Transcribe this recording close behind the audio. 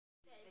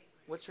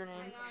What's your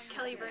name?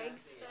 Kelly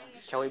Briggs.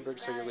 Kelly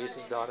Briggs, so you're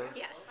Lisa's daughter?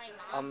 Yes.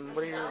 How long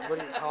have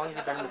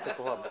you been with the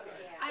club?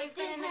 I've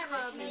been in the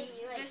club.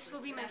 This will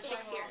be my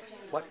 6th year.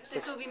 What?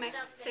 This will be my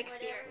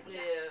 6th year.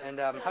 And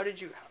how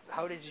did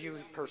you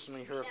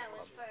personally hear of the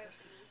club?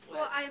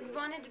 Well, I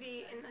wanted to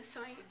be in a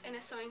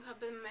sewing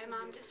club, and my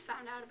mom just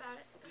found out about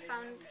it.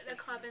 Found the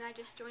club, and I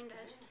just joined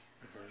it.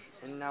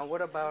 And now,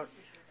 what about?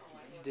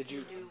 Have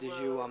you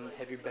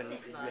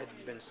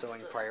been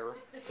sewing prior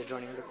to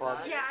joining the club?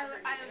 Yeah,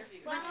 I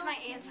went to my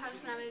aunt's house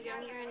when I was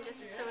younger and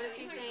just sewed a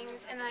few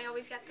things, and I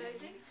always got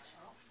those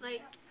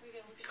like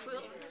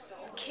quilt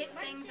kit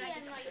things, and I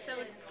just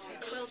sewed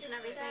quilts and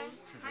everything.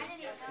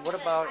 What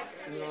about,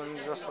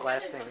 just the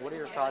last thing, what are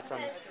your thoughts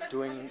on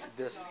doing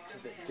this,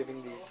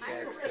 giving these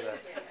bags to the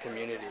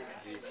community,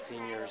 these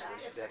seniors,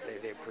 that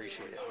they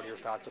appreciate it? What are your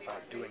thoughts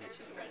about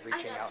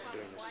reaching out and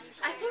doing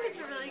this? I think it's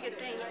a really good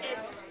thing.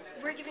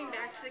 We're giving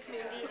back to the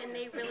community, and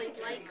they really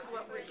like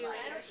what we're doing,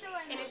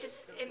 and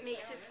it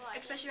makes it,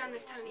 especially around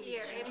this time of the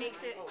year, it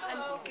makes it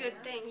a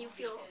good thing. You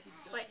feel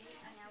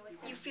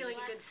like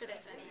a good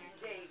citizen.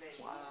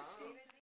 Wow.